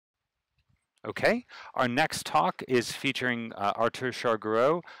Okay, our next talk is featuring Arthur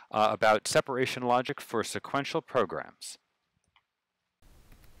Charguéraud about separation logic for sequential programs.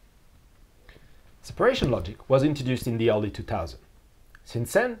 Separation logic was introduced in the early 2000s.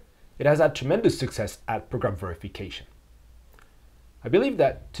 Since then, it has had tremendous success at program verification. I believe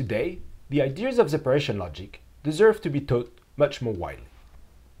that today, the ideas of separation logic deserve to be taught much more widely.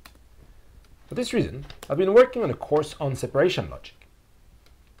 For this reason, I've been working on a course on separation logic.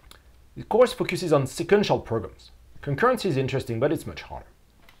 The course focuses on sequential programs. Concurrency is interesting, but it's much harder.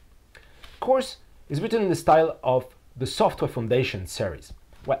 The course is written in the style of the Software Foundation series,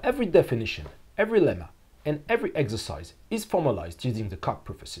 where every definition, every lemma, and every exercise is formalized using the coq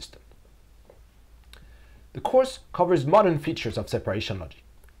proof assistant. The course covers modern features of separation logic.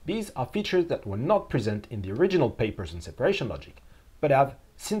 These are features that were not present in the original papers on separation logic, but have,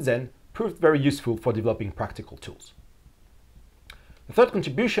 since then, proved very useful for developing practical tools. The third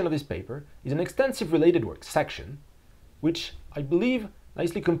contribution of this paper is an extensive related work section, which I believe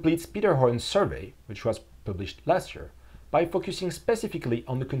nicely completes Peter Horan's survey, which was published last year, by focusing specifically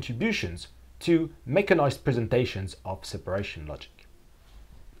on the contributions to mechanized presentations of separation logic.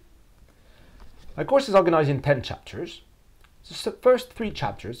 My course is organized in 10 chapters. The first 3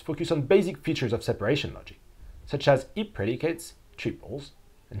 chapters focus on basic features of separation logic, such as if predicates, triples,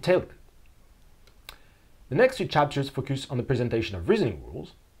 entailment. The next 3 chapters focus on the presentation of reasoning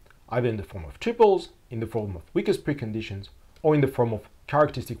rules, either in the form of triples, in the form of weakest preconditions, or in the form of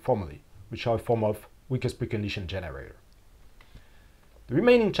characteristic formulae, which are a form of weakest precondition generator. The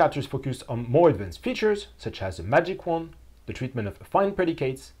remaining chapters focus on more advanced features, such as the magic wand, the treatment of affine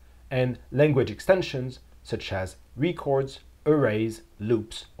predicates, and language extensions, such as records, arrays,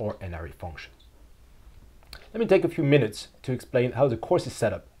 loops, or NRE functions. Let me take a few minutes to explain how the course is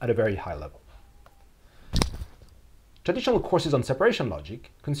set up at a very high level. Traditional courses on separation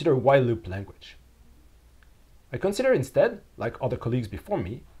logic consider while loop language. I consider instead, like other colleagues before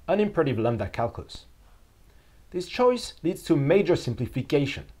me, an imperative lambda-calculus. This choice leads to a major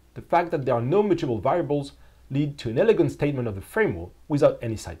simplification. The fact that there are no mutable variables leads to an elegant statement of the frame rule without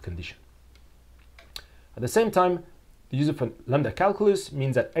any side condition. At the same time, the use of a lambda-calculus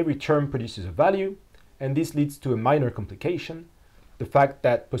means that every term produces a value, and this leads to a minor complication, the fact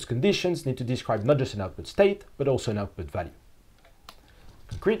that postconditions need to describe not just an output state, but also an output value.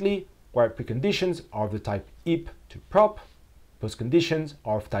 Concretely, where preconditions are of the type ip to prop, postconditions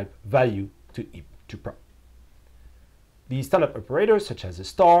are of type value to ip to prop. The standard operators, such as a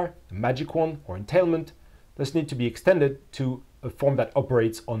star, a magic wand, or entailment, thus need to be extended to a form that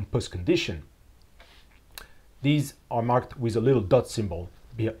operates on postcondition. These are marked with a little dot symbol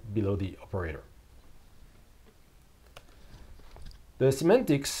below the operator. The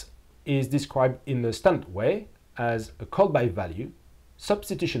semantics is described in the standard way as a call by value,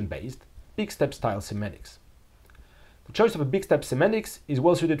 substitution-based, big step style semantics. The choice of a big step semantics is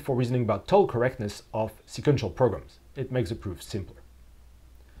well suited for reasoning about total correctness of sequential programs. It makes the proof simpler.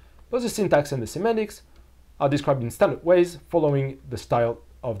 Both the syntax and the semantics are described in standard ways following the style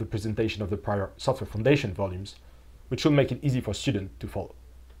of the presentation of the prior Software Foundation volumes, which will make it easy for students to follow.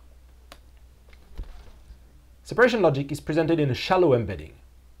 Separation logic is presented in a shallow embedding.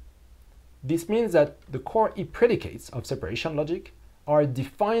 This means that the core heap predicates of separation logic are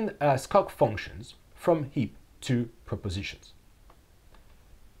defined as coq functions from heap to propositions.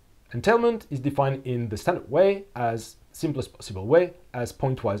 Entailment is defined in the standard way, as simplest possible way, as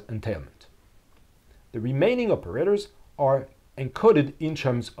pointwise entailment. The remaining operators are encoded in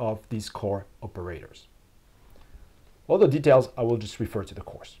terms of these core operators. All the details I will just refer to the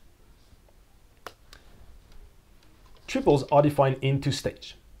course. Triples are defined in 2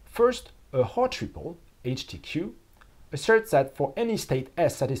 stages. First, a hard triple, HTQ, asserts that for any state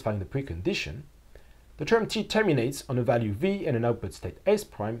S satisfying the precondition, the term T terminates on a value V and an output state S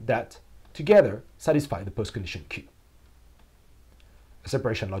prime that, together, satisfy the postcondition Q. A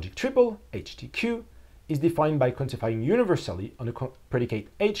separation logic triple, HTQ, is defined by quantifying universally on a predicate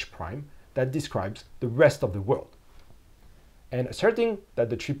H prime that describes the rest of the world, and asserting that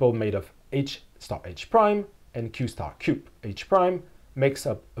the triple made of H star H prime and Q star Q H prime makes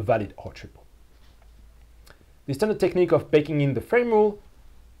up a valid OR triple. The standard technique of baking in the frame rule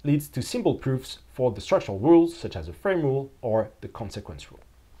leads to simple proofs for the structural rules, such as the frame rule or the consequence rule.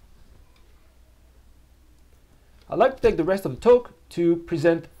 I'd like to take the rest of the talk to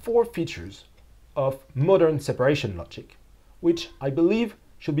present 4 features of modern separation logic, which I believe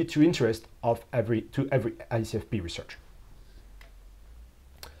should be to interest of every ICFP researcher.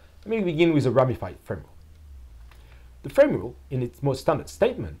 Let me begin with a ramified frame rule. The frame rule, in its most standard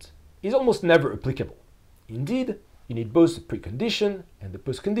statement, is almost never applicable. Indeed, you need both the precondition and the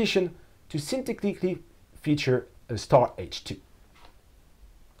postcondition to syntactically feature a star h2.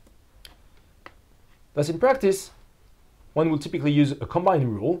 Thus, in practice, one will typically use a combined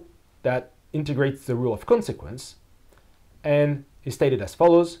rule that integrates the rule of consequence and is stated as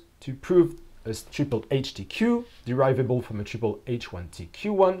follows: to prove a triple htq derivable from a triple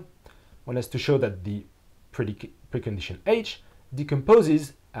h1tq1, one has to show that the precondition h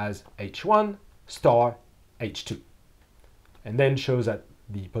decomposes as h1 star h2, and then shows that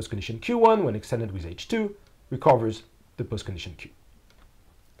the postcondition q1, when extended with h2, recovers the postcondition q.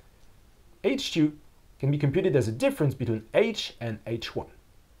 h2 can be computed as a difference between h and h1.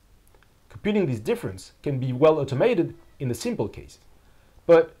 Computing this difference can be well automated in the simple cases,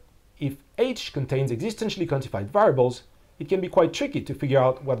 but if h contains existentially quantified variables, it can be quite tricky to figure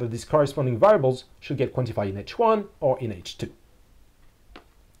out whether these corresponding variables should get quantified in h1 or in h2.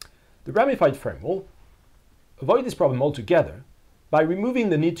 The ramified frame rule avoids this problem altogether by removing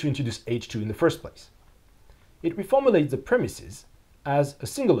the need to introduce h2 in the first place. It reformulates the premises as a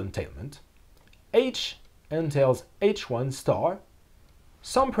single entailment. H entails h1 star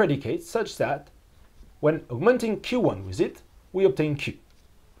some predicate such that when augmenting q1 with it, we obtain q.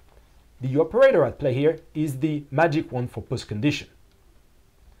 The operator at play here is the magic one for postcondition.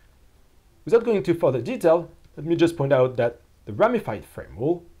 Without going into further detail, let me just point out that the ramified frame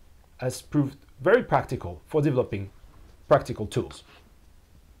rule has proved very practical for developing practical tools.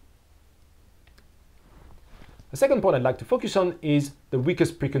 The second point I'd like to focus on is the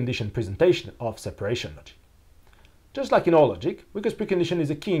weakest precondition presentation of separation logic. Just like in all logic, weakest precondition is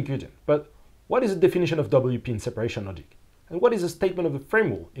a key ingredient, but what is the definition of WP in separation logic? And what is a statement of the frame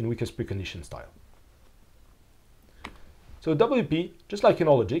rule in weakest precondition style? So WP, just like in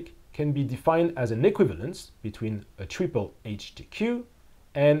all logic, can be defined as an equivalence between a triple HTQ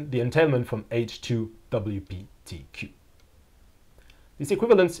and the entailment from H2 WPTQ. This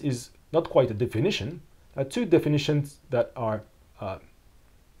equivalence is not quite a definition. There are two definitions that are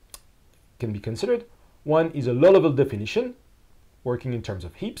can be considered. One is a low-level definition, working in terms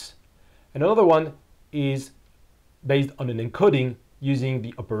of heaps, and another one is based on an encoding using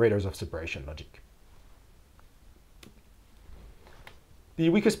the operators of separation logic. The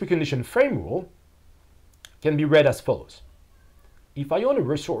weakest precondition frame rule can be read as follows. If I own a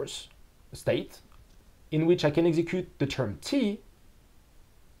resource, a state, in which I can execute the term t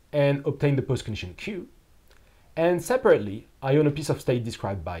and obtain the postcondition q, and separately I own a piece of state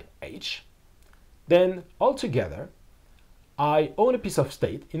described by h, then altogether I own a piece of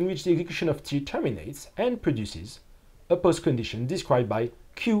state in which the execution of t terminates and produces a postcondition described by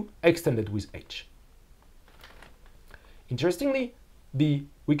q extended with h. Interestingly, the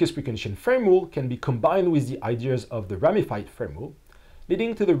weakest precondition frame rule can be combined with the ideas of the ramified frame rule,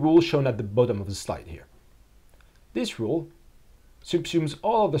 leading to the rule shown at the bottom of the slide here. This rule subsumes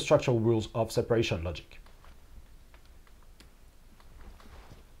all of the structural rules of separation logic.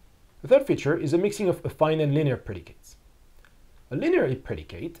 The third feature is a mixing of affine and linear predicates. A linear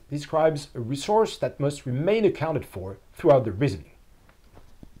predicate describes a resource that must remain accounted for throughout the reasoning.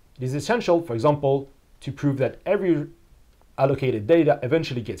 It is essential, for example, to prove that every allocated data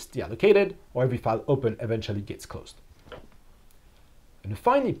eventually gets deallocated, or every file open eventually gets closed. An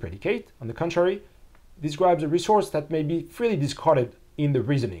affine predicate, on the contrary, describes a resource that may be freely discarded in the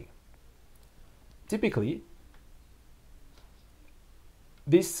reasoning. Typically,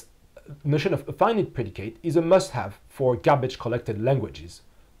 this notion of affine predicate is a must-have for garbage-collected languages,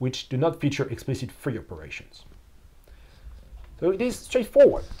 which do not feature explicit free operations. So it is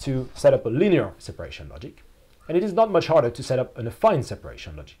straightforward to set up a linear separation logic, and it is not much harder to set up an affine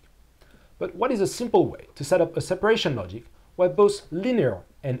separation logic. But what is a simple way to set up a separation logic where both linear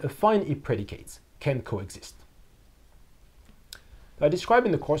and affine predicates can coexist? I describe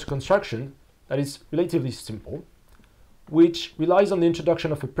in the course a construction that is relatively simple, which relies on the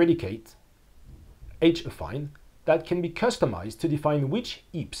introduction of a predicate, h-affine, that can be customized to define which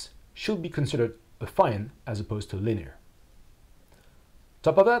heaps should be considered affine as opposed to linear. On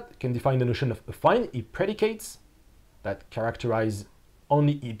top of that, can define the notion of affine heap predicates that characterize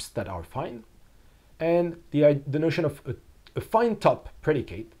only heaps that are affine, and the notion of a affine top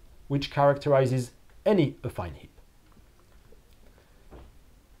predicate, which characterizes any affine heap.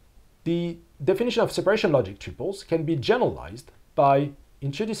 The definition of separation logic triples can be generalized by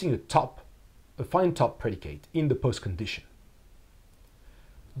introducing a affine top predicate in the postcondition.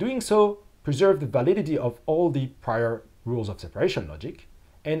 Doing so preserves the validity of all the prior rules of separation logic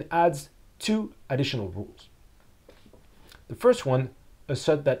and adds two additional rules. The first one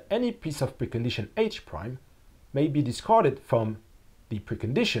asserts that any piece of precondition h prime may be discarded from the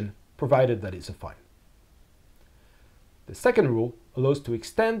precondition provided that it's affine. The second rule allows to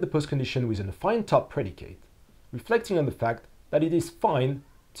extend the postcondition with an affine top predicate, reflecting on the fact that it is fine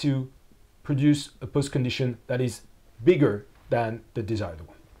to produce a postcondition that is bigger than the desired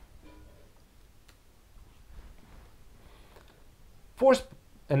one. Fourth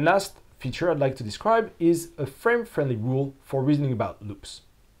and last feature I'd like to describe is a frame-friendly rule for reasoning about loops.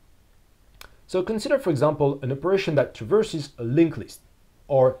 So consider, for example, an operation that traverses a linked list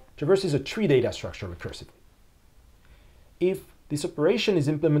or traverses a tree data structure recursively. If this operation is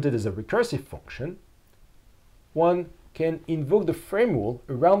implemented as a recursive function, one can invoke the frame rule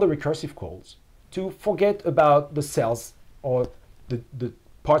around the recursive calls to forget about the cells or the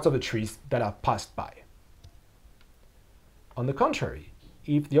parts of the trees that are passed by. On the contrary,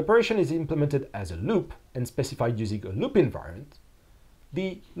 if the operation is implemented as a loop and specified using a loop invariant,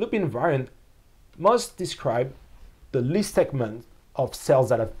 the loop invariant must describe the list segment of cells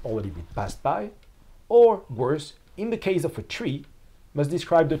that have already been passed by, or worse, in the case of a tree, must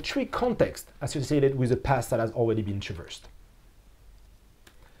describe the tree context associated with the path that has already been traversed.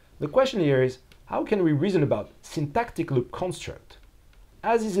 The question here is, how can we reason about syntactic loop construct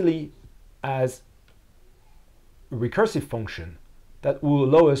as easily as a recursive function that will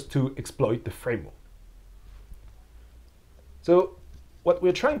allow us to exploit the frame rule? So what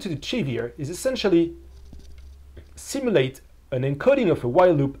we're trying to achieve here is essentially simulate an encoding of a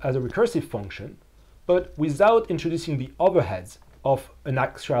while loop as a recursive function, but without introducing the overheads of an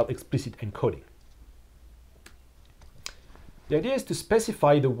actual explicit encoding. The idea is to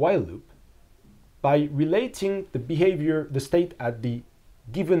specify the while loop by relating the behavior, the state at the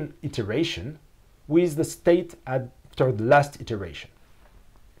given iteration with the state after the last iteration.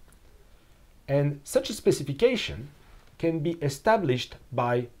 And such a specification can be established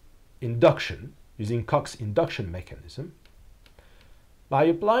by induction, using Cox's induction mechanism, by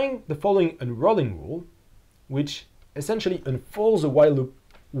applying the following unrolling rule, which essentially unfolds a while loop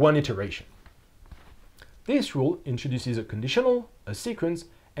one iteration. This rule introduces a conditional, a sequence,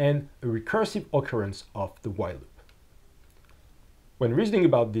 and a recursive occurrence of the while loop. When reasoning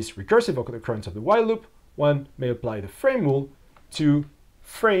about this recursive occurrence of the while loop, one may apply the frame rule to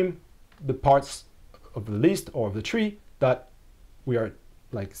frame the parts of the list or of the tree that we are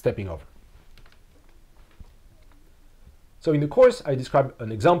stepping over. So in the course, I describe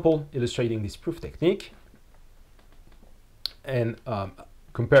an example illustrating this proof technique and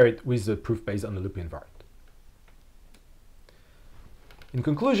compare it with the proof based on the loop invariant. In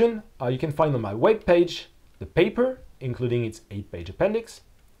conclusion, you can find on my webpage the paper, including its 8-page appendix,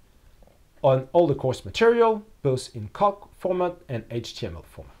 on all the course material, both in calc format and HTML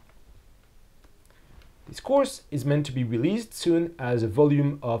format. This course is meant to be released soon as a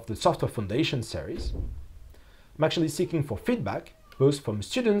volume of the Software Foundation series. I'm actually seeking for feedback, both from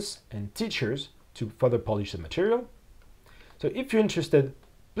students and teachers, to further polish the material. So if you're interested,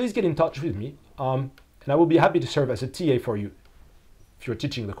 please get in touch with me, and I will be happy to serve as a TA for you if you're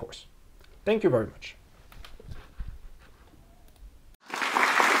teaching the course. Thank you very much.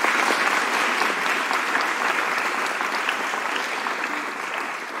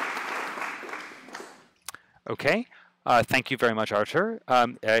 Okay, thank you very much, Arthur.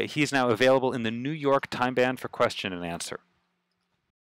 He's now available in the New York time band for question and answer.